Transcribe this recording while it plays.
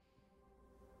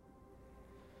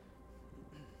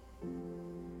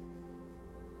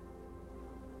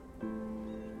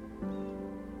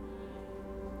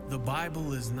The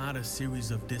Bible is not a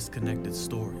series of disconnected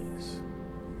stories.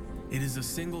 It is a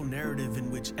single narrative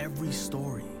in which every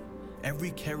story,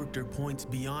 every character points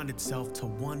beyond itself to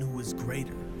one who is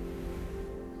greater.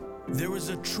 There is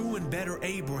a true and better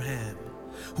Abraham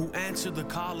who answered the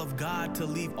call of God to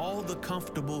leave all the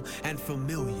comfortable and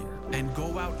familiar and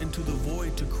go out into the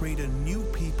void to create a new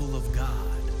people of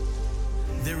God.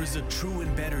 There is a true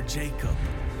and better Jacob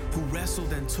who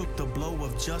wrestled and took the blow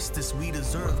of justice we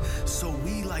deserve, so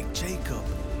we, like Jacob,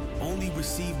 only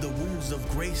receive the wounds of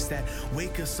grace that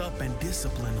wake us up and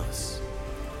discipline us.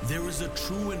 There is a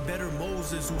true and better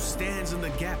Moses who stands in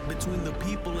the gap between the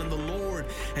people and the Lord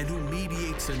and who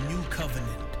mediates a new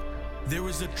covenant. There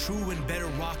is a true and better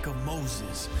rock of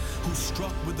Moses who,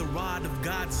 struck with the rod of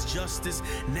God's justice,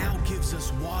 now gives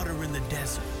us water in the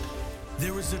desert.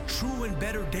 There is a true and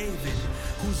better David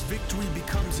whose victory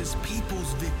becomes his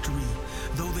people's victory,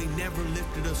 though they never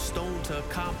lifted a stone to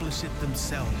accomplish it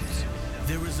themselves.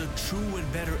 There is a true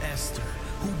and better Esther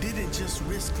who didn't just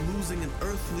risk losing an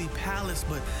earthly palace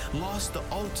but lost the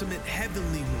ultimate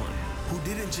heavenly one, who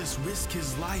didn't just risk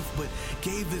his life but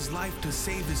gave his life to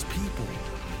save his people.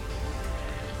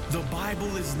 The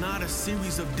Bible is not a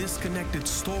series of disconnected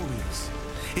stories.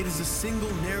 It is a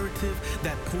single narrative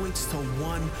that points to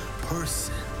one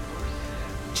person,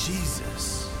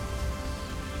 Jesus.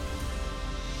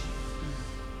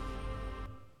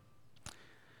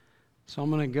 So I'm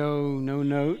going to go no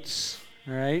notes,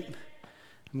 all right?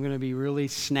 I'm going to be really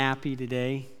snappy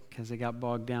today because I got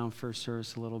bogged down first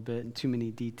service a little bit and too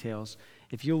many details.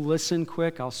 If you'll listen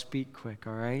quick, I'll speak quick,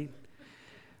 all right?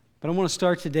 But I want to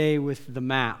start today with the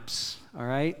maps, all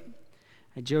right?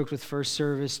 I joked with first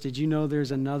service, did you know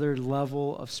there's another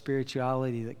level of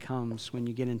spirituality that comes when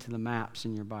you get into the maps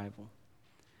in your Bible?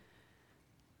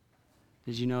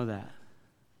 Did you know that?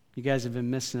 You guys have been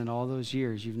missing it all those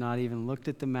years. You've not even looked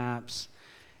at the maps,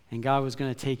 and God was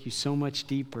going to take you so much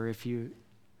deeper if you...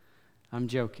 I'm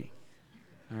joking,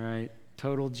 all right?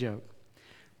 Total joke.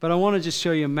 But I want to just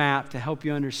show you a map to help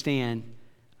you understand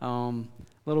a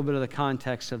little bit of the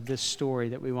context of this story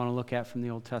that we want to look at from the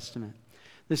Old Testament.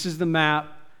 This is the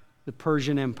map, the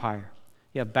Persian Empire.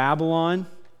 You have Babylon,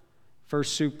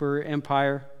 first super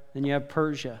empire, then you have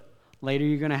Persia. Later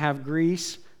you're going to have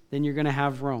Greece, then you're going to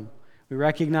have Rome. We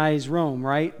recognize Rome,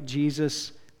 right?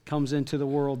 Jesus comes into the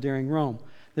world during Rome.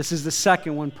 This is the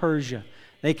second one, Persia.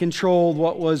 They controlled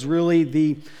what was really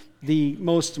the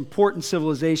most important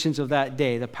civilizations of that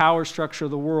day. The power structure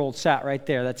of the world sat right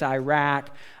there. That's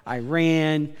Iraq,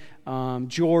 Iran,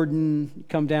 Jordan,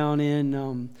 come down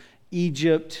in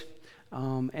Egypt.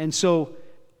 And so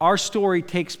our story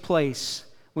takes place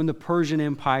when the Persian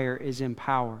Empire is in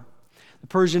power. The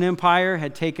Persian Empire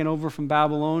had taken over from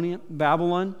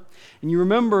Babylon. And you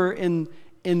remember in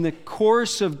the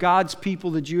course of God's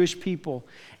people, the Jewish people,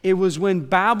 it was when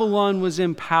Babylon was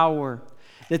in power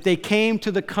that they came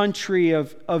to the country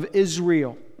of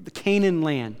Israel, the Canaan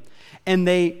land, and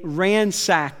they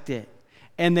ransacked it,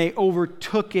 and they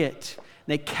overtook it,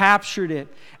 they captured it,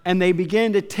 and they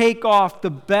began to take off the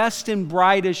best and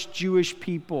brightest Jewish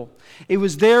people. It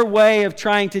was their way of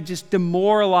trying to just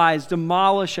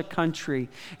demolish a country.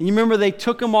 And you remember they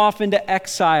took them off into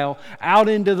exile, out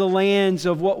into the lands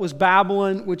of what was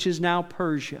Babylon, which is now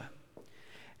Persia.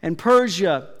 And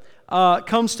Persia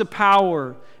comes to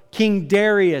power. King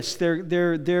Darius, their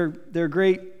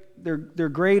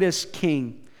greatest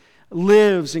king,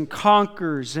 lives and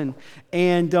conquers and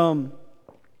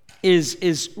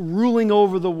is ruling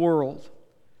over the world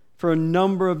for a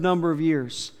number of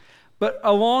years. But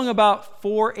along about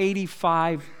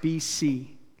 485 BC,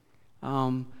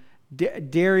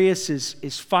 Darius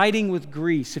is fighting with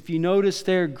Greece. If you notice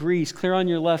there, Greece, clear on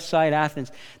your left side,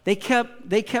 Athens, they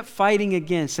kept fighting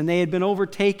against, and they had been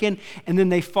overtaken, and then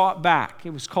they fought back. It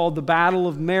was called the Battle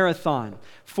of Marathon,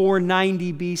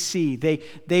 490 BC.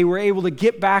 They were able to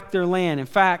get back their land. In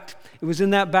fact, it was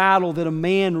in that battle that a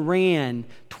man ran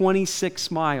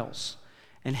 26 miles.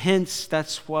 And hence,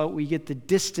 that's why we get the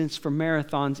distance for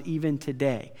marathons even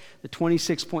today. The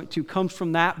 26.2 comes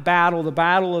from that battle, the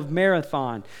Battle of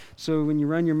Marathon. So when you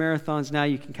run your marathons now,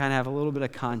 you can kind of have a little bit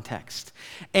of context.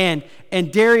 And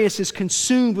Darius is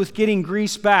consumed with getting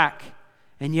Greece back,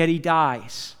 and yet he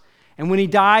dies. And when he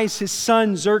dies, his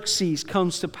son Xerxes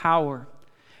comes to power.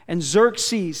 And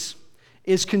Xerxes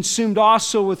is consumed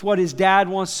also with what his dad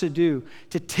wants to do,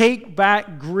 to take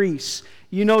back Greece.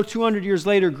 You know, 200 years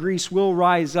later, Greece will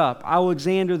rise up.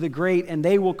 Alexander the Great, and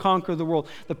they will conquer the world.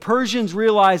 The Persians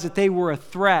realized that they were a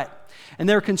threat, and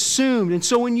they're consumed. And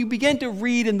so when you begin to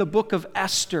read in the book of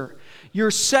Esther,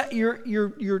 you're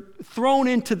thrown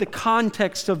into the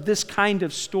context of this kind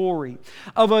of story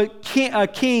of a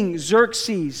king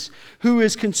Xerxes, who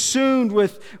is consumed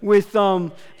with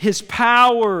his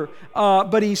power,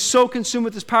 but he's so consumed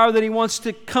with his power that he wants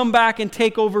to come back and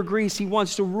take over Greece. He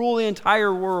wants to rule the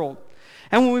entire world.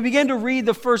 And when we begin to read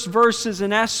the first verses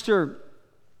in Esther,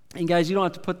 and guys, you don't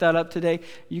have to put that up today.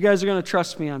 You guys are going to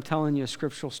trust me. I'm telling you a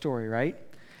scriptural story, right?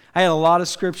 I had a lot of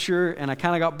scripture, and I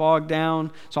kind of got bogged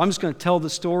down. So I'm just going to tell the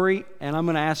story, and I'm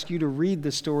going to ask you to read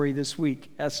the story this week.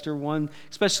 Esther 1,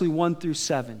 especially 1 through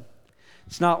 7.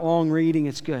 It's not long reading.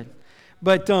 It's good.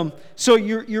 But so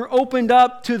you're opened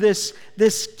up to this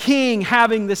king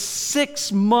having this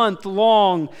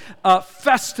 6-month-long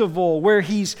festival where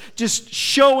he's just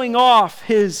showing off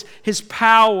his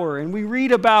power. And we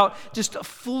read about just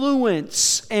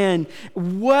affluence and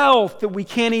wealth that we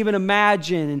can't even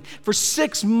imagine. And for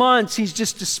 6 months, he's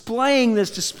just displaying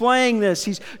this.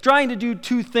 He's trying to do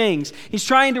two things. He's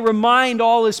trying to remind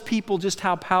all his people just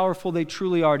how powerful they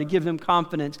truly are, to give them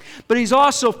confidence. But he's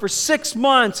also, for 6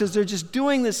 months, as they're just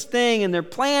doing this thing and they're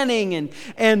planning and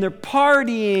they're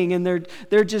partying and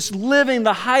they're just living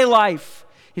the high life,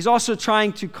 he's also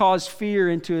trying to cause fear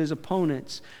into his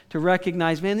opponents, to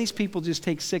recognize, man, these people just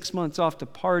take 6 months off to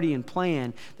party and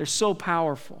plan. They're so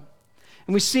powerful.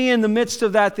 And we see in the midst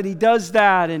of that he does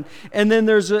that, and then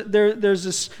there's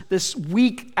this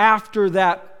week after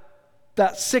that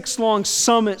 6-long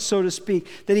summit, so to speak,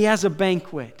 that he has a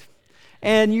banquet.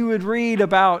 And you would read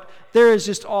about, there is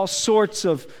just all sorts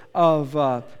of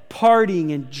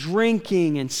partying and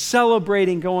drinking and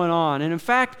celebrating going on. And in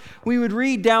fact, we would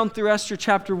read down through Esther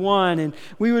chapter 1, and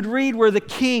we would read where the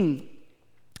king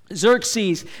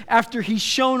Xerxes, after he's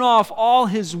shown off all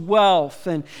his wealth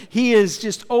and he has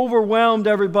just overwhelmed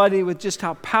everybody with just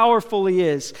how powerful he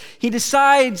is, he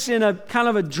decides in a kind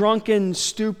of a drunken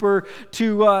stupor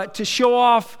to show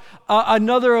off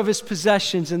another of his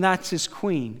possessions, and that's his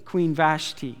Queen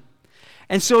Vashti.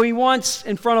 And so he wants,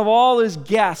 in front of all his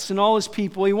guests and all his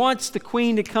people, he wants the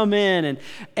queen to come in,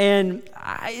 and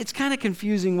it's kind of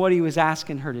confusing what he was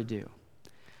asking her to do.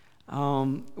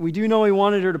 We do know he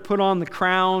wanted her to put on the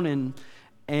crown,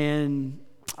 and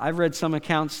I've read some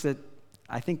accounts that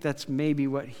I think that's maybe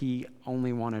what he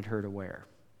only wanted her to wear.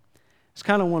 It's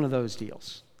kind of one of those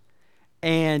deals.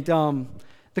 And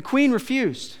the queen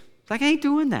refused. Like, I ain't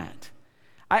doing that.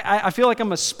 I feel like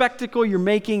I'm a spectacle. You're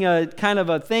making a kind of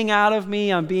a thing out of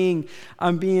me. I'm being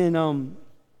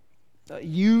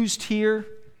used here.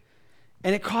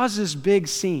 And it causes this big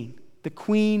scene. The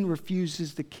queen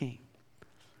refuses the king.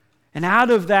 And out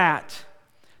of that,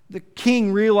 the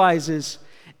king realizes,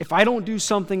 if I don't do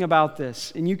something about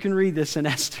this, and you can read this in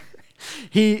Esther,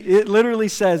 it literally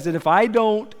says that if I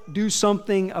don't do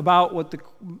something about what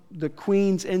the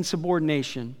queen's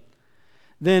insubordination,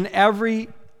 then every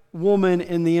woman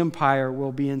in the empire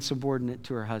will be insubordinate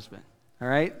to her husband. All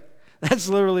right? That's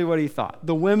literally what he thought.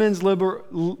 The women's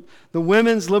liberation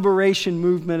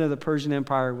movement of the Persian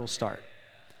Empire will start.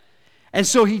 And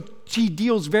so he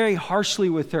deals very harshly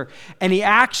with her. And he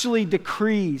actually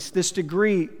decrees this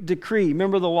decree.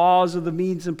 Remember the laws of the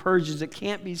Medes and Persians. It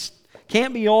can't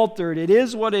be altered. It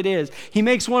is what it is. He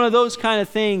makes one of those kind of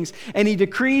things. And he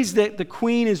decrees that the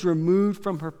queen is removed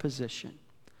from her position.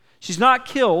 She's not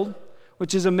killed,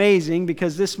 which is amazing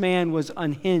because this man was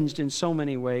unhinged in so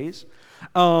many ways.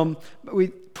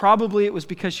 Probably it was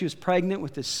because she was pregnant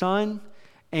with his son,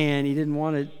 and he didn't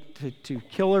want to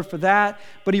kill her for that,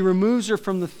 but he removes her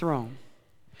from the throne.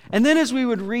 And then as we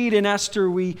would read in Esther,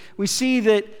 we see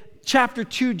that chapter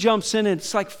 2 jumps in, and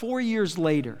it's like 4 years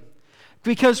later.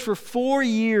 Because for 4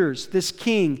 years, this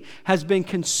king has been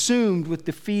consumed with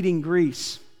defeating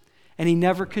Greece, and he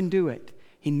never can do it.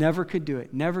 He never could do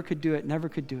it, never could do it, never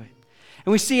could do it.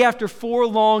 And we see after 4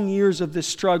 long years of this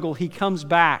struggle, he comes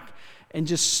back and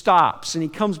just stops, and he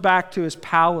comes back to his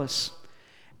palace.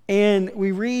 And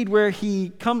we read where he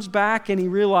comes back and he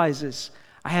realizes,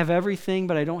 I have everything,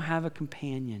 but I don't have a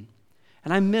companion.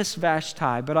 And I miss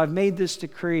Vashti, but I've made this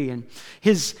decree. And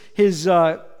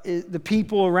the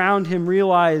people around him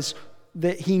realize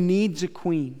that he needs a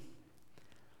queen.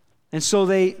 And so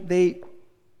they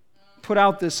put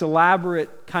out this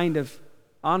elaborate kind of,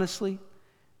 honestly,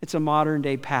 it's a modern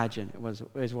day pageant,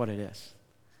 is what it is.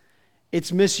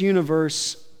 It's Miss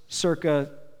Universe circa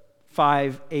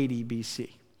 580 BC.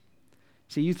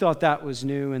 See, you thought that was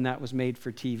new and that was made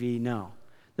for TV. No.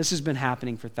 This has been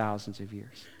happening for thousands of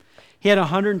years. He had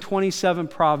 127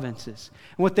 provinces.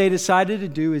 And what they decided to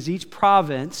do is each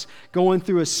province going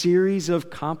through a series of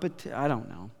I don't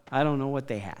know what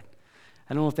they had.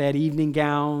 I don't know if they had evening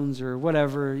gowns or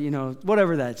whatever,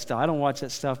 whatever that stuff. I don't watch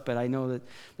that stuff, but I know that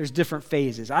there's different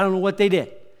phases. I don't know what they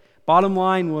did. Bottom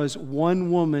line was one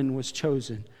woman was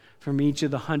chosen from each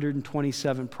of the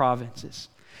 127 provinces.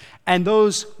 And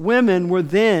those women were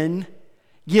then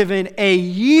given a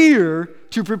year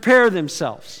to prepare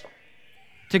themselves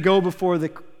to go before the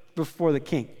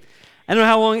king. I don't know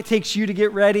how long it takes you to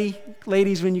get ready,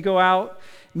 ladies, when you go out.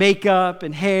 Makeup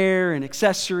and hair and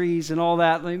accessories and all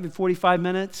that, maybe 45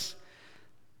 minutes.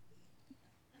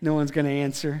 No one's going to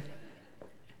answer.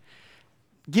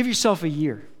 Give yourself a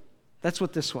year. That's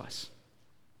what this was.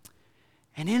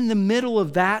 And in the middle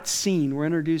of that scene, we're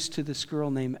introduced to this girl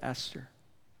named Esther.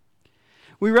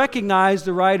 We recognize,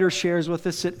 the writer shares with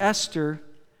us, that Esther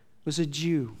was a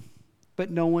Jew,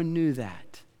 but no one knew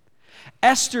that.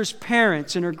 Esther's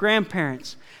parents and her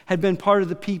grandparents had been part of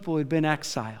the people who had been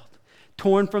exiled,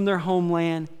 torn from their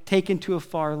homeland, taken to a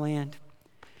far land.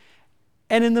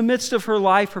 And in the midst of her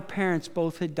life, her parents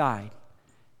both had died.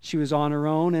 She was on her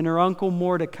own, and her uncle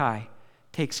Mordecai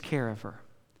takes care of her.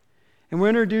 And we're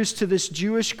introduced to this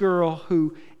Jewish girl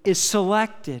who is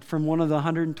selected from one of the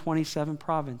 127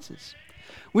 provinces.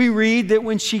 We read that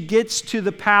when she gets to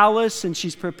the palace and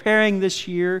she's preparing this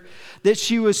year, that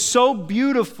she was so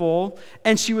beautiful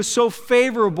and she was so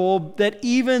favorable that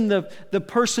even the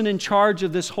person in charge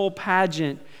of this whole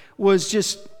pageant was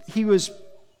just, he was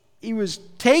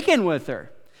taken with her.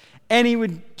 And he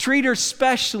would treat her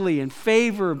specially and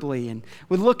favorably and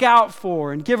would look out for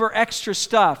her and give her extra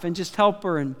stuff and just help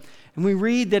her. And we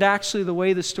read that actually the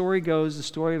way the story goes, the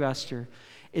story of Esther,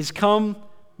 is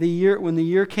when the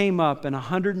year came up and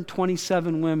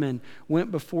 127 women went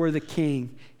before the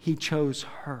king, he chose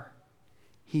her.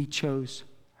 He chose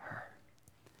her.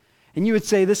 And you would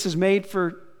say this is made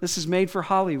for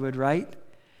Hollywood, right?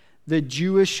 The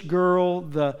Jewish girl,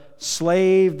 the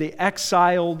slave, the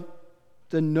exiled,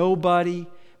 the nobody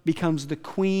becomes the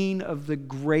queen of the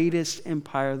greatest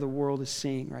empire the world is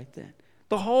seeing right then.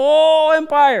 The whole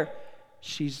empire,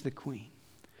 she's the queen.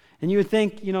 And you would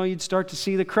think, you'd start to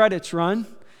see the credits run.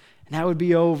 And that would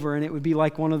be over, and it would be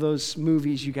like one of those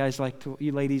movies you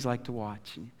ladies like to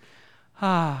watch.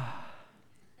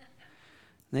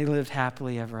 They lived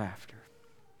happily ever after.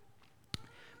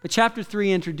 But chapter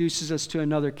 3 introduces us to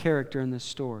another character in this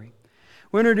story.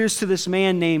 We're introduced to this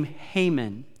man named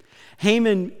Haman.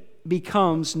 Haman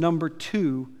becomes number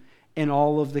 2 in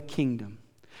all of the kingdom.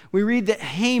 We read that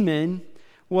Haman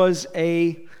was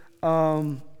a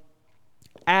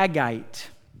Agagite.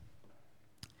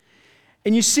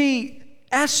 And you see,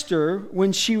 Esther,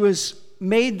 when she was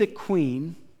made the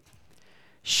queen,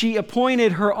 she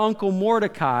appointed her uncle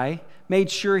Mordecai, made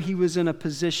sure he was in a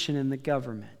position in the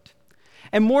government.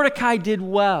 And Mordecai did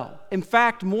well. In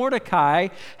fact, Mordecai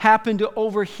happened to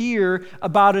overhear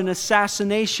about an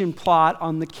assassination plot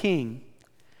on the king.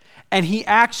 And he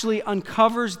actually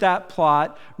uncovers that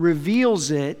plot,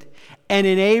 reveals it, and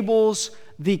enables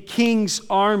the king's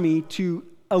army to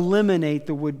eliminate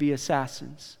the would-be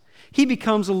assassins. He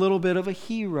becomes a little bit of a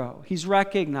hero. He's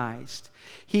recognized.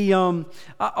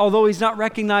 Although he's not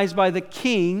recognized by the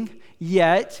king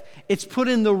yet, it's put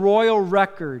in the royal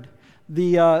record,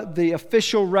 the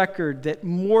official record, that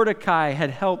Mordecai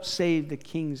had helped save the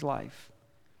king's life.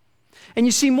 And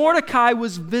you see, Mordecai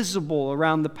was visible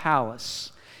around the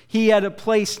palace. He had a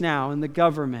place now in the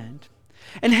government.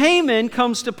 And Haman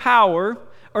comes to power,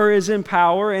 or is in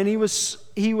power, and he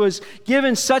was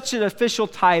given such an official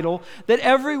title that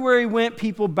everywhere he went,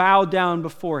 people bowed down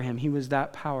before him. He was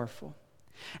that powerful.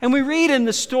 And we read in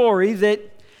the story that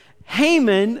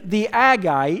Haman, the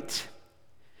Agagite,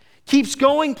 keeps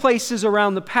going places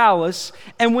around the palace,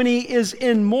 and when he is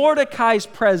in Mordecai's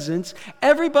presence,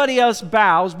 everybody else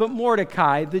bows but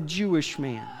Mordecai, the Jewish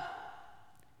man.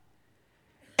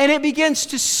 And it begins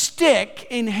to stick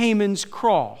in Haman's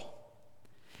craw.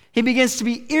 He begins to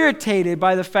be irritated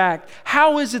by the fact,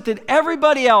 how is it that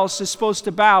everybody else is supposed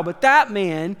to bow, but that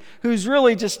man, who's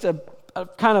really just a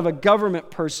kind of a government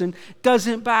person,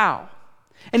 doesn't bow?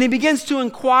 And he begins to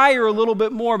inquire a little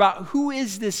bit more about who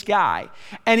is this guy.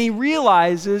 And he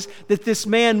realizes that this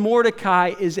man,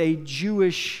 Mordecai, is a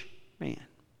Jewish man.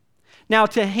 Now,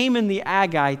 to Haman the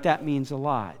Agagite, that means a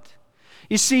lot.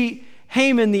 You see,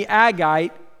 Haman the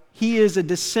Agagite, he is a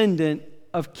descendant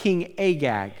of King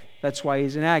Agag. That's why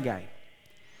he's an Agagite.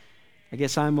 I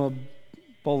guess I'm a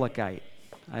Bullockite.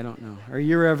 I don't know. Or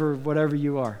you're whatever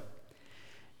you are.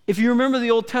 If you remember the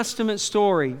Old Testament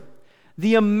story,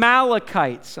 the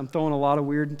Amalekites, I'm throwing a lot of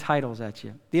weird titles at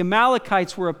you. The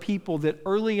Amalekites were a people that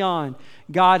early on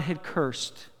God had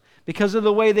cursed Because of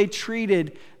the way they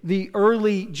treated the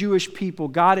early Jewish people,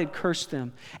 God had cursed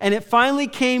them. And it finally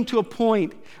came to a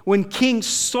point when King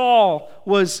Saul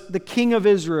was the king of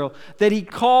Israel that he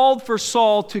called for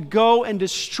Saul to go and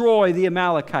destroy the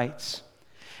Amalekites.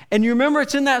 And you remember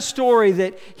it's in that story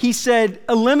that he said,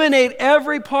 eliminate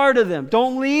every part of them.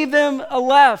 Don't leave them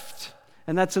left.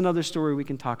 And that's another story we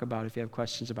can talk about if you have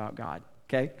questions about God.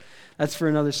 Okay? That's for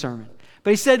another sermon. But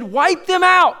he said, wipe them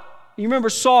out. You remember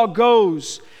Saul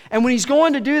goes, and when he's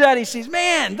going to do that, he says,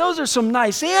 man, those are some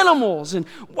nice animals. And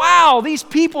wow, these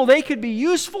people, they could be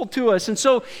useful to us. And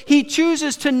so he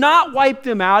chooses to not wipe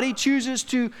them out. He chooses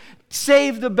to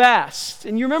save the best.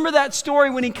 And you remember that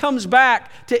story when he comes back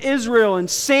to Israel and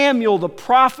Samuel, the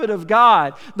prophet of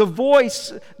God, the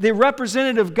voice, the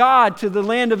representative of God to the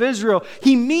land of Israel.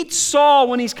 He meets Saul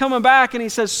when he's coming back and he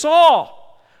says, Saul,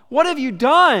 what have you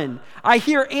done? I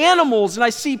hear animals and I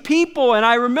see people, and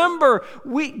I remember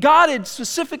God had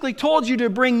specifically told you to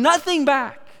bring nothing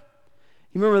back.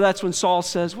 You remember that's when Saul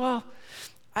says, well,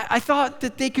 I thought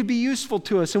that they could be useful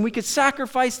to us and we could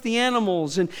sacrifice the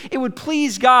animals and it would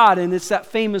please God. And it's that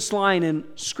famous line in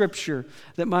Scripture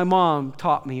that my mom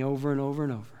taught me over and over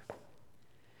and over.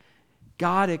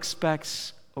 God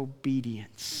expects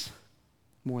obedience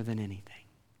more than anything.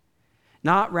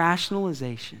 Not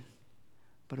rationalization,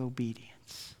 but obedience.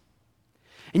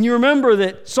 And you remember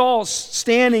that Saul's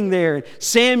standing there, and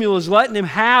Samuel is letting him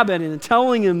have it and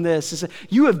telling him this. And said,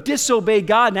 you have disobeyed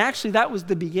God. And actually, that was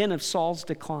the beginning of Saul's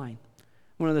decline.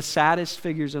 One of the saddest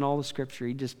figures in all the Scripture.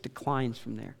 He just declines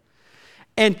from there.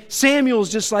 And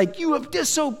Samuel's just like, you have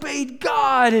disobeyed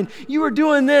God, and you are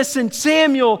doing this. And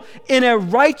Samuel, in a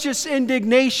righteous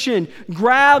indignation,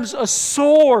 grabs a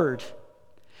sword.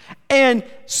 And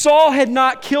Saul had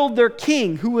not killed their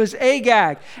king, who was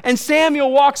Agag. And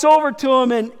Samuel walks over to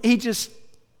him and he just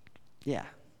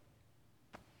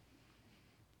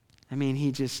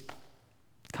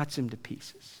cuts him to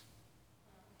pieces.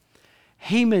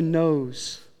 Haman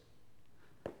knows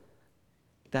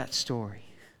that story.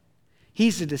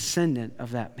 He's a descendant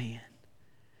of that man.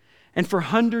 And for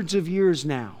hundreds of years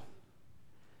now,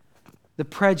 the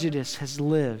prejudice has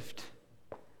lived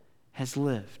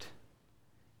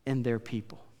in their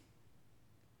people.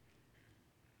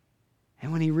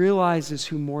 And when he realizes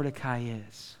who Mordecai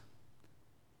is,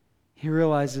 he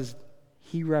realizes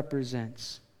he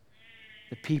represents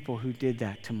the people who did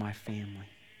that to my family.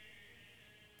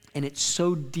 And it's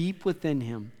so deep within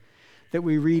him that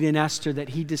we read in Esther that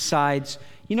he decides,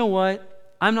 you know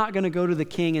what? I'm not going to go to the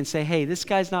king and say, hey, this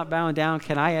guy's not bowing down.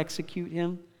 Can I execute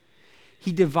him?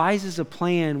 He devises a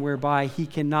plan whereby he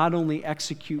can not only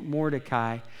execute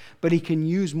Mordecai, but he can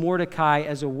use Mordecai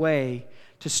as a way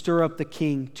to stir up the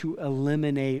king to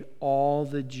eliminate all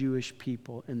the Jewish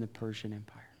people in the Persian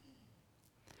Empire.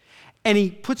 And he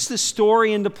puts the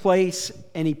story into place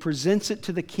and he presents it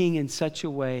to the king in such a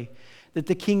way that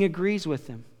the king agrees with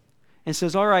him and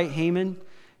says, all right, Haman.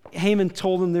 Haman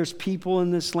told him there's people in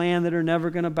this land that are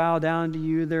never going to bow down to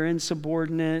you. They're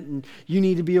insubordinate and you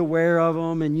need to be aware of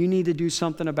them and you need to do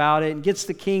something about it. And gets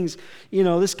the king's,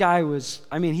 this guy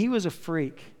he was a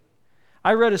freak.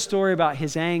 I read a story about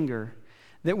his anger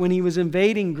that when he was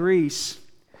invading Greece,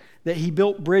 that he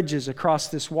built bridges across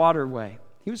this waterway.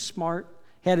 He was smart.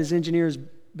 He had his engineers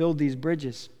build these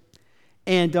bridges.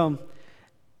 And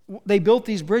they built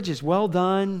these bridges. Well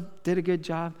done. Did a good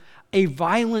job. A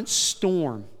violent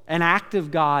storm, an act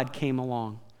of God came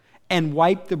along and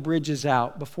wiped the bridges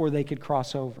out before they could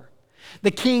cross over.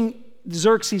 The king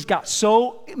Xerxes got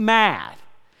so mad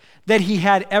that he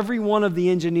had every one of the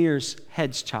engineers'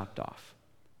 heads chopped off.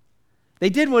 They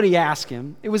did what he asked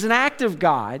him. It was an act of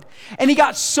God. And he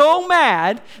got so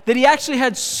mad that he actually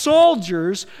had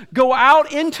soldiers go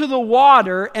out into the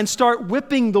water and start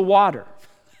whipping the water.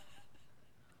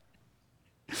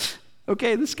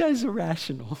 Okay, this guy's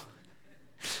irrational.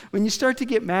 When you start to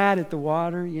get mad at the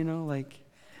water,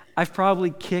 I've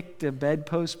probably kicked a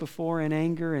bedpost before in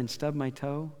anger and stubbed my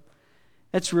toe.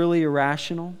 That's really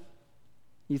irrational.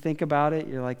 You think about it,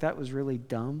 you're like, that was really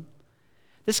dumb.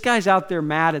 This guy's out there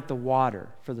mad at the water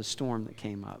for the storm that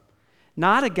came up.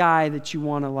 Not a guy that you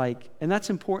want to and that's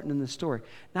important in the story,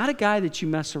 not a guy that you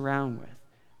mess around with.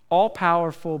 All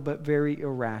powerful, but very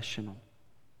irrational.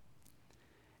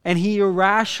 And he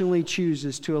irrationally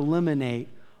chooses to eliminate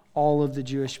all of the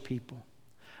Jewish people.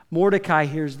 Mordecai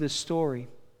hears this story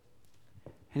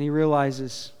and he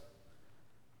realizes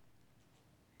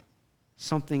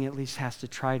something at least has to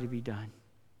try to be done.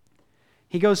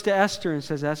 He goes to Esther and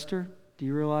says, Esther, do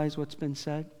you realize what's been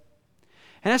said?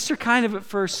 And Esther kind of at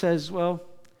first says, well,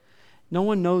 no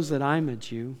one knows that I'm a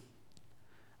Jew.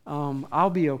 I'll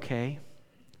be okay.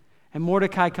 And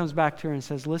Mordecai comes back to her and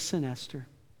says, listen, Esther,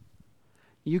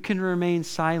 you can remain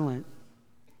silent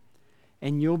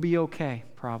and you'll be okay,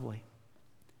 probably.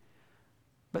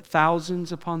 But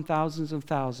thousands upon thousands of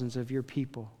thousands of your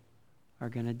people are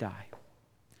going to die.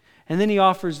 And then he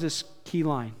offers this key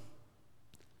line.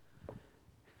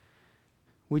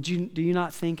 Do you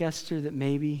not think, Esther, that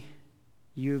maybe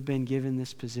you have been given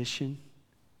this position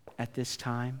at this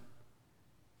time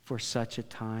for such a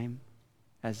time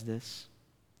as this?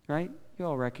 Right? You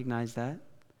all recognize that.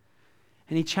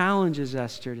 And he challenges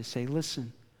Esther to say,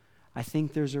 listen, I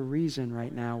think there's a reason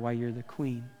right now why you're the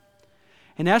queen.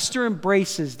 And Esther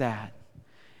embraces that.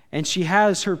 And she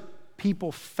has her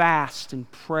people fast and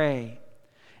pray.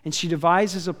 And she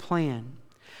devises a plan.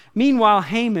 Meanwhile,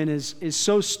 Haman is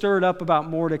so stirred up about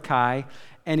Mordecai,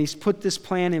 and he's put this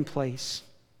plan in place.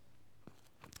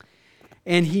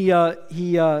 And he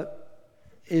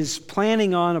is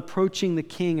planning on approaching the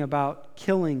king about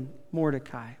killing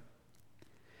Mordecai.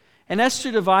 And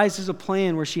Esther devises a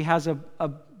plan where she has a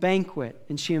banquet,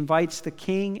 and she invites the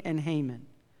king and Haman.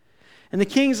 And the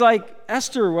king's like,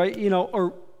 Esther,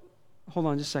 hold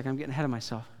on just a second, I'm getting ahead of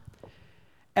myself.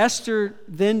 Esther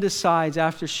then decides,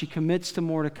 after she commits to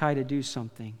Mordecai to do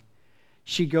something,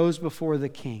 she goes before the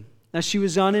king. Now, she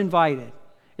was uninvited.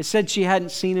 It said she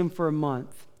hadn't seen him for a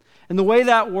month. And the way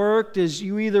that worked is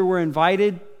you either were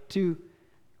invited to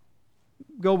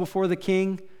go before the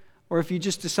king, or if you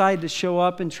just decided to show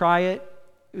up and try it,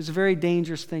 it was a very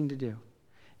dangerous thing to do.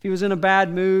 If he was in a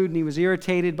bad mood and he was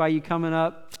irritated by you coming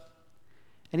up,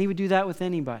 and he would do that with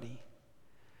anybody.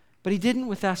 But he didn't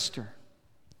with Esther.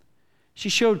 She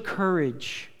showed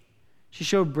courage. She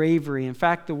showed bravery. In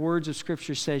fact, the words of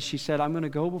Scripture says, she said, I'm going to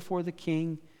go before the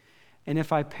king, and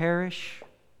if I perish,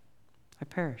 I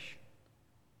perish.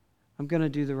 I'm going to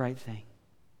do the right thing.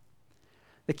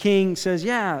 The king says,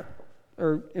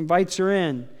 or invites her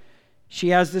in. She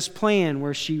has this plan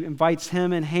where she invites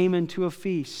him and Haman to a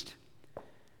feast.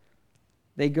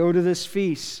 They go to this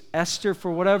feast. Esther,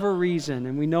 for whatever reason,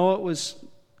 and we know it was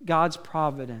God's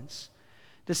providence,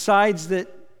 decides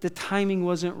that the timing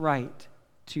wasn't right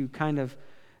to kind of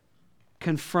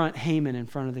confront Haman in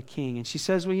front of the king. And she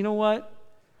says, well, you know what?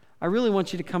 I really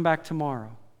want you to come back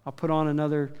tomorrow. I'll put on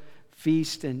another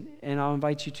feast and I'll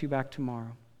invite you two back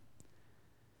tomorrow.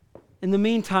 In the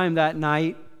meantime, that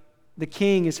night, the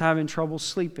king is having trouble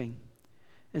sleeping.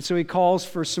 And so he calls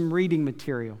for some reading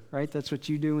material, right? That's what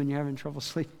you do when you're having trouble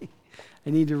sleeping. I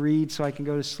need to read so I can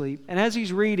go to sleep. And as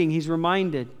he's reading, he's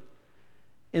reminded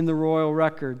in the royal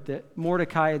record that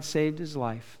Mordecai had saved his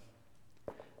life.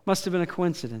 Must have been a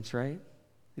coincidence, right?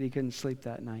 That he couldn't sleep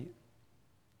that night.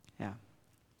 Yeah.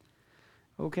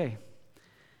 Okay.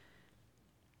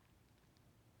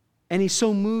 And he's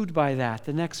so moved by that.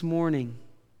 The next morning,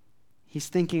 he's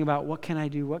thinking about what can I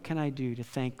do to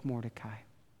thank Mordecai?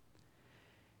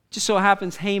 Just so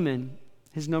happens Haman,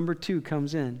 his number 2,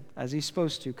 comes in, as he's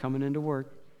supposed to, coming into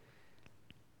work.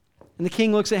 And the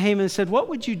king looks at Haman and said, what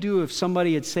would you do if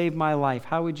somebody had saved my life?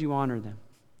 How would you honor them?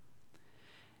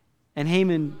 And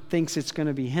Haman thinks it's going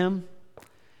to be him.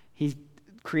 He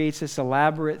creates this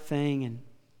elaborate thing, and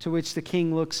to which the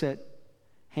king looks at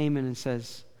Haman and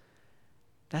says,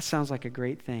 that sounds like a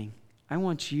great thing. I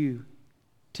want you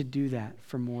to do that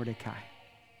for Mordecai.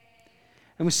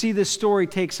 And we see this story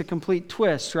takes a complete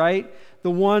twist, right? The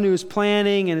one who is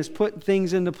planning and has put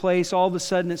things into place, all of a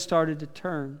sudden it started to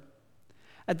turn.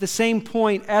 At the same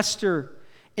point, Esther,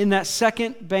 in that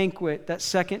second banquet, that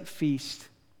second feast,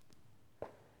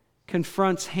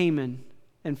 confronts Haman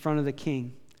in front of the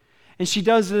king. And she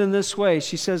does it in this way.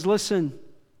 She says, listen,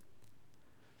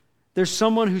 there's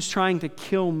someone who's trying to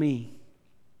kill me,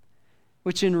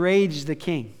 which enraged the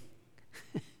king.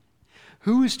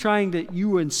 Who is trying to,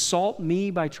 you insult me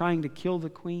by trying to kill the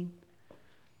queen?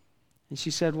 And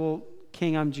she said, well,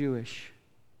 king, I'm Jewish.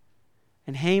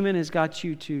 And Haman has got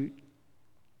you to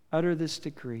utter this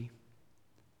decree.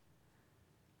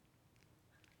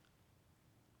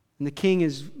 And the king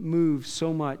is moved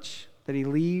so much that he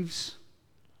leaves.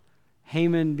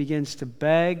 Haman begins to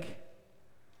beg.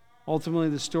 Ultimately,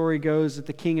 the story goes that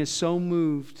the king is so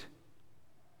moved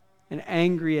and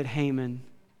angry at Haman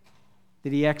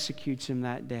that he executes him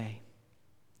that day.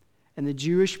 And the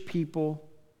Jewish people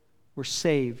were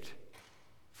saved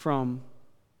from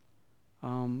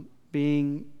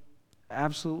being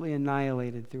absolutely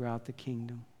annihilated throughout the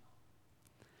kingdom.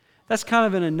 That's kind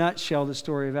of in a nutshell the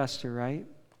story of Esther, right?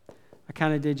 I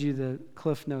kind of did you the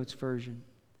Cliff Notes version.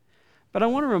 But I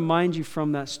want to remind you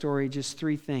from that story just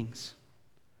 3 things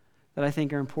that I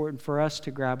think are important for us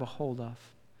to grab a hold of.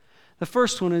 The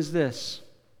first one is this: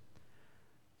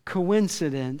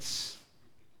 coincidence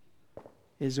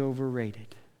is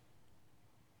overrated.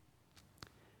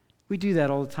 We do that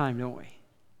all the time, don't we?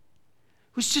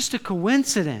 It was just a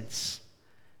coincidence.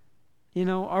 You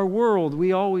know, our world,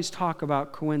 we always talk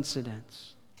about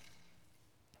coincidence.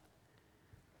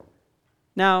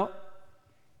 Now,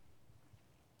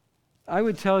 I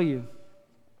would tell you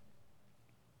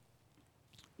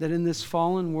that in this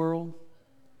fallen world,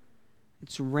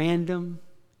 it's random,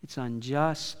 it's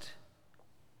unjust.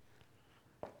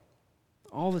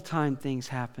 All the time things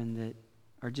happen that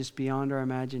are just beyond our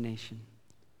imagination.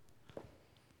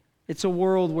 It's a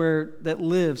world that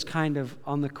lives kind of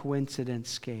on the coincidence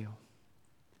scale.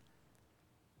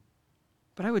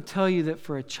 But I would tell you that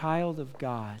for a child of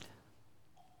God,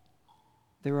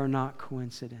 there are not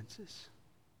coincidences.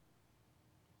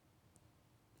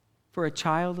 For a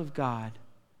child of God,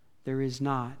 there is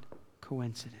not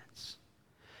coincidence.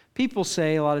 People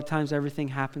say a lot of times everything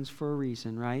happens for a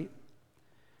reason, right?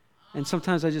 And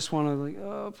sometimes I just want to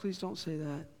oh, please don't say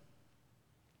that.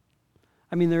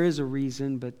 I mean, there is a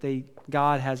reason, but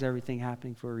God has everything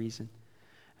happening for a reason.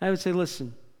 And I would say,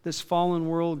 listen, this fallen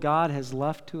world God has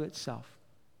left to itself.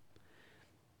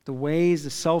 The ways, the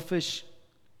selfish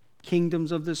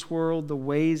kingdoms of this world, the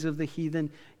ways of the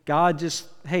heathen, God just,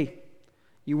 hey,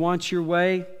 you want your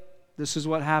way? This is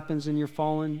what happens in your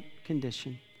fallen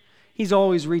condition. He's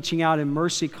always reaching out in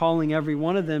mercy, calling every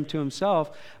one of them to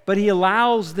himself, but he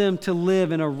allows them to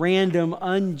live in a random,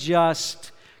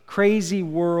 unjust, crazy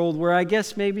world where I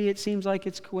guess maybe it seems like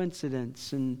it's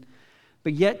coincidence.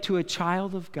 But yet to a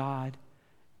child of God,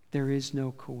 there is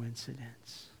no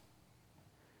coincidence.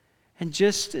 And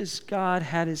just as God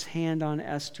had his hand on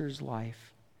Esther's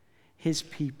life, his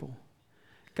people,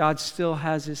 God still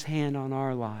has his hand on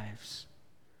our lives.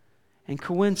 And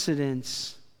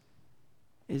coincidence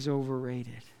is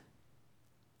overrated.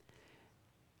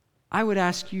 I would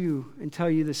ask you and tell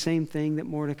you the same thing that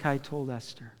Mordecai told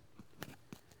Esther.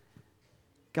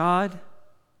 God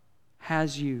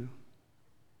has you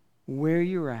where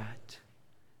you're at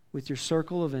with your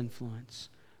circle of influence,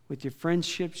 with your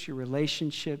friendships, your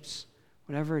relationships,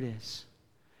 whatever it is.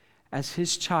 As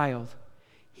his child,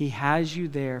 he has you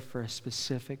there for a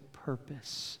specific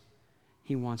purpose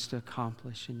he wants to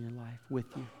accomplish in your life with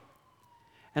you.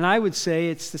 And I would say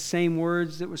it's the same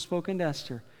words that were spoken to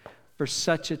Esther. For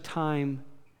such a time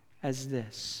as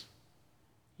this,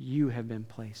 you have been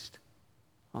placed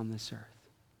on this earth.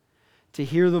 To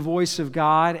hear the voice of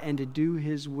God and to do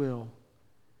his will,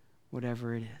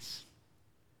 whatever it is.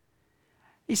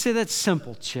 You say, that's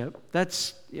simple, Chip.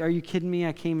 Are you kidding me?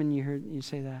 I came and you heard you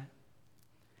say that.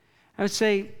 I would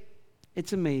say,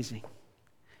 it's amazing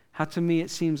how to me it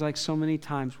seems like so many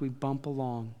times we bump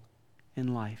along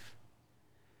in life.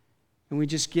 And we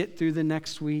just get through the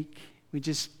next week.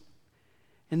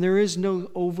 And there is no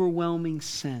overwhelming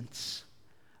sense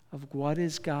of what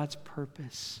is God's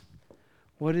purpose.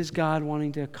 What is God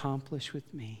wanting to accomplish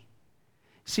with me?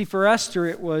 See, for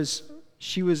Esther,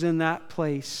 she was in that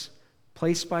place,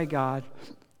 placed by God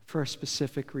for a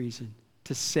specific reason,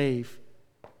 to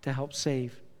help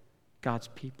save God's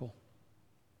people.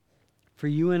 For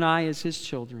you and I as his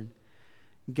children,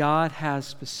 God has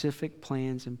specific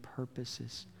plans and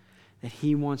purposes that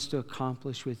he wants to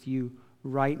accomplish with you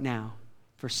right now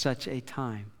for such a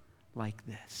time like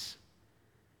this.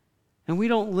 And we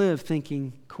don't live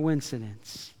thinking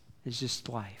coincidence is just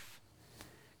life.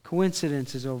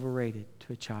 Coincidence is overrated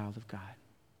to a child of God.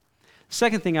 The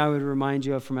second thing I would remind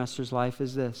you of from Esther's life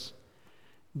is this.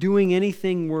 Doing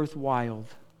anything worthwhile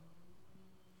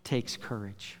takes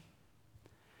courage.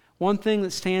 One thing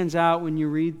that stands out when you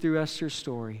read through Esther's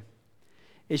story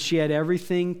is she had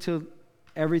everything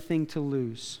to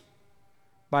lose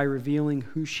by revealing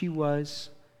who she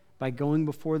was, by going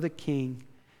before the king,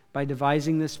 by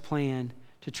devising this plan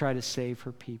to try to save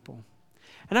her people.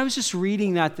 And I was just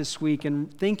reading that this week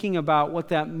and thinking about what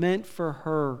that meant for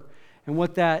her and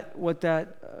what that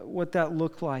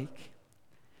looked like.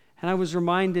 And I was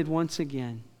reminded once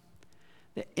again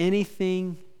that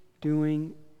anything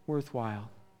doing worthwhile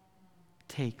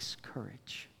takes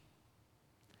courage.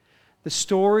 The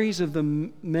stories of the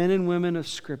men and women of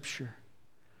Scripture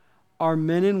are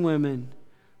men and women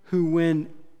who, when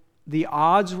the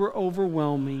odds were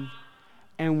overwhelming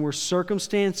and where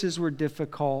circumstances were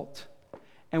difficult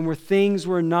and where things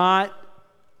were not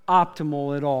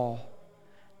optimal at all,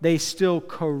 they still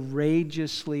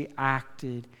courageously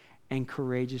acted and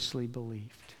courageously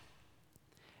believed.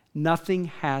 Nothing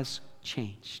has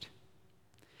changed.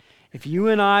 If you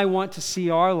and I want to see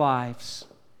our lives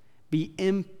be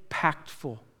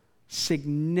impactful,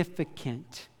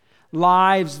 significant,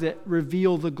 lives that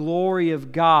reveal the glory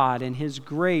of God and his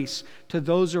grace to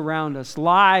those around us,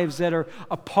 lives that are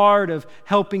a part of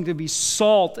helping to be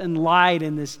salt and light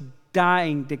in this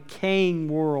dying, decaying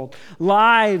world.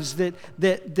 Lives that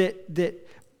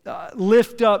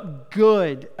lift up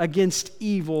good against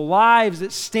evil. Lives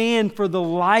that stand for the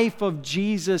life of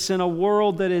Jesus in a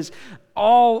world that is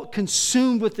all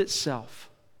consumed with itself.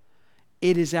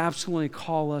 It is absolutely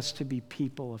call us to be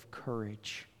people of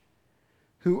courage,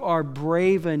 who are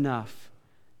brave enough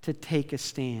to take a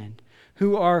stand,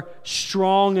 who are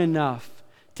strong enough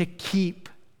to keep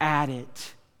at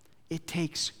it. It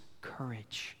takes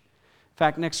courage. In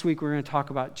fact, next week we're going to talk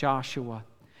about Joshua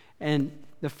and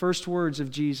the first words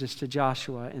of Jesus to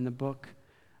Joshua in the book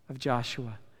of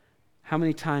Joshua. How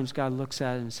many times God looks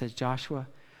at him and says, Joshua,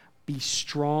 be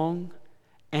strong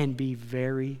and be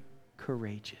very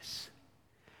courageous.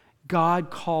 God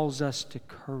calls us to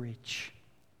courage.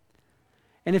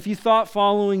 And if you thought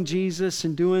following Jesus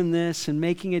and doing this and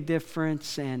making a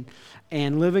difference and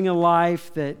living a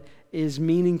life that is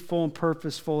meaningful and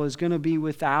purposeful is going to be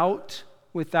without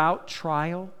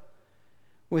trial,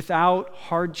 without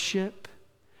hardship,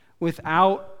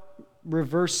 without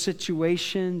reverse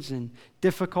situations and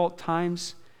difficult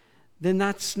times, then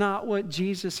that's not what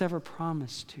Jesus ever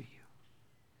promised to you.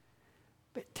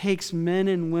 But it takes men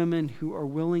and women who are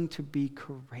willing to be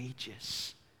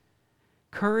courageous.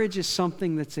 Courage is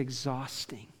something that's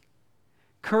exhausting.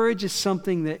 Courage is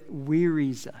something that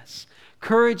wearies us.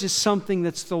 Courage is something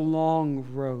that's the long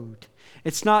road.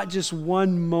 It's not just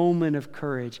one moment of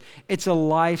courage. It's a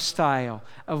lifestyle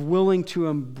of willing to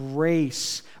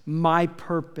embrace my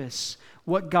purpose,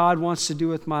 what God wants to do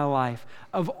with my life,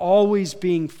 of always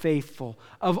being faithful,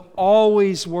 of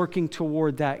always working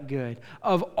toward that good,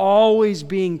 of always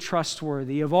being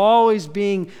trustworthy, of always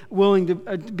being willing to,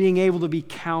 being able to be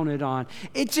counted on.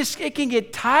 It can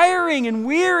get tiring and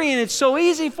weary, and it's so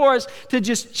easy for us to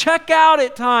just check out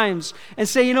at times and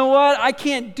say, you know what, I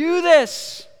can't do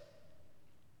this.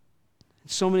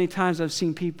 So many times I've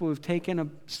seen people who've taken a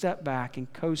step back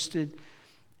and coasted,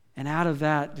 and out of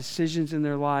that, decisions in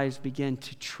their lives begin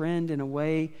to trend in a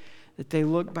way that they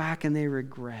look back and they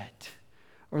regret,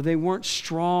 or they weren't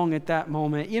strong at that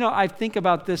moment. You know, I think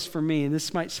about this for me, and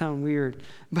this might sound weird,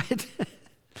 but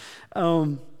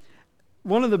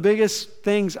one of the biggest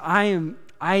things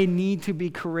I need to be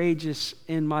courageous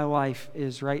in my life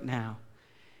is right now,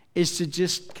 is to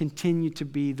just continue to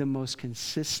be the most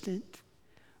consistent,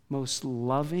 most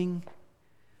loving,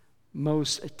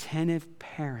 most attentive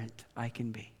parent I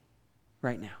can be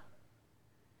right now.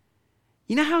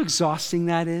 You know how exhausting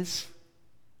that is?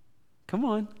 Come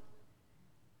on.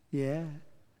 Yeah.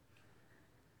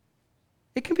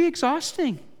 It can be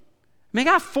exhausting. I mean,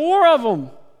 I got 4 of them.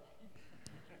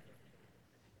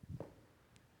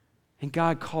 And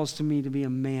God calls to me to be a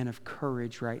man of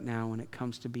courage right now when it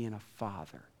comes to being a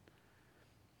father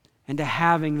and to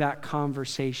having that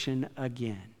conversation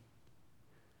again.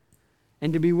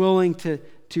 And to be willing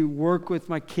to work with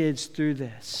my kids through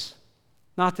this.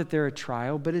 Not that they're a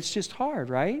trial, but it's just hard,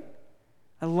 right?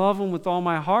 I love them with all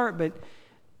my heart, but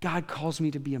God calls me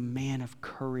to be a man of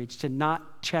courage, to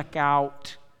not check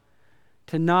out,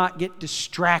 to not get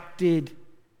distracted.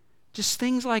 Just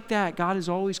things like that. God is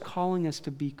always calling us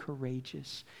to be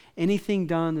courageous. Anything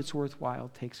done that's worthwhile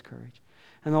takes courage.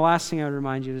 And the last thing I would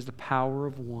remind you is the power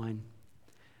of one.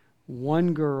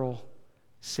 One girl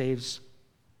saves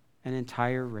an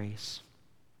entire race.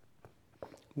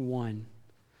 One.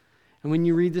 And when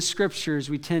you read the scriptures,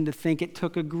 we tend to think it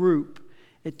took a group.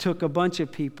 It took a bunch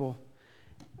of people.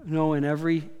 No, in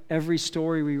every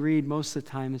story we read, most of the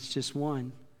time it's just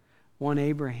one. One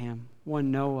Abraham,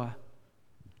 one Noah,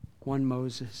 one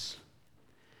Moses.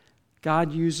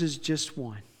 God uses just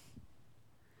one.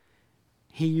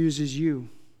 He uses you.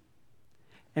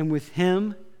 And with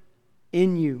Him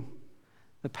in you,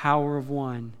 the power of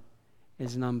one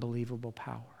is an unbelievable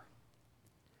power.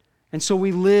 And so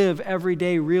we live every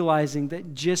day realizing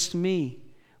that just me,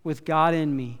 with God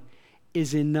in me,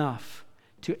 is enough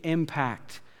to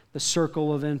impact the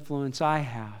circle of influence I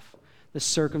have, the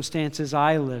circumstances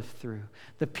I live through,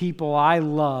 the people I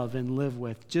love and live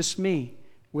with. Just me,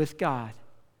 with God,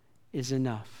 is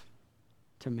enough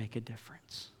to make a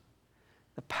difference.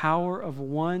 The power of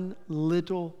one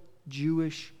little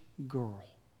Jewish girl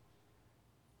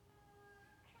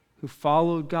who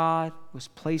followed God, was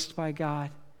placed by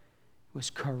God, was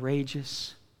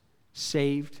courageous,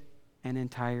 saved an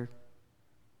entire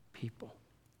people.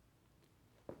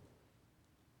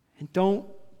 And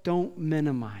don't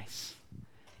minimize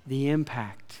the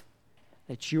impact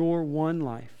that your one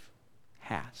life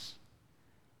has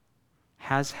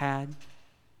had,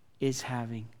 is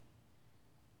having,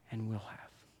 and will have.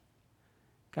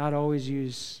 God always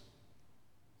uses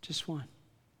just one.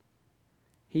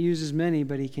 He uses many,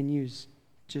 but He can use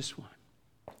just one.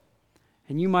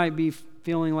 And you might be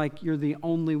feeling like you're the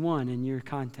only one in your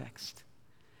context.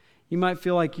 You might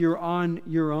feel like you're on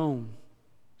your own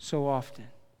so often.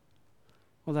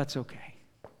 Well, that's okay.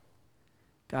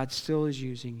 God still is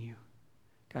using you.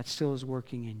 God still is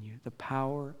working in you. The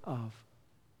power of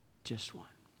just one.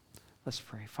 Let's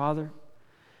pray. Father,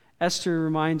 Esther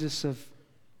reminds us of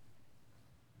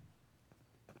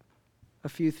a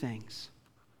few things.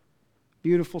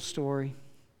 Beautiful story.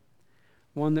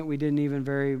 One that we didn't even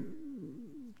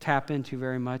tap into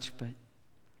very much, but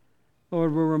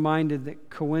Lord, we're reminded that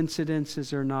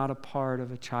coincidences are not a part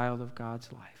of a child of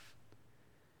God's life.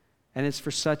 And it's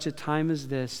for such a time as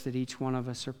this that each one of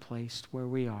us are placed where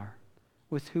we are,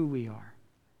 with who we are.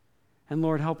 And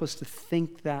Lord, help us to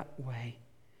think that way,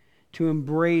 to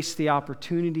embrace the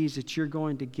opportunities that you're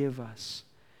going to give us,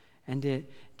 and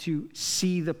to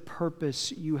see the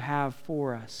purpose you have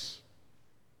for us.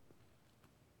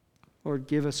 Lord,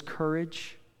 give us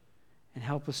courage and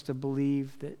help us to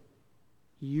believe that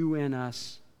you in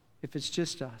us, if it's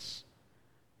just us,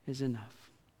 is enough.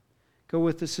 Go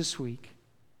with us this week.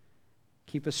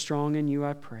 Keep us strong in you,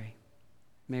 I pray.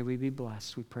 May we be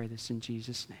blessed. We pray this in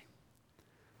Jesus' name.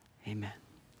 Amen.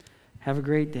 Have a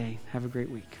great day. Have a great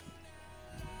week.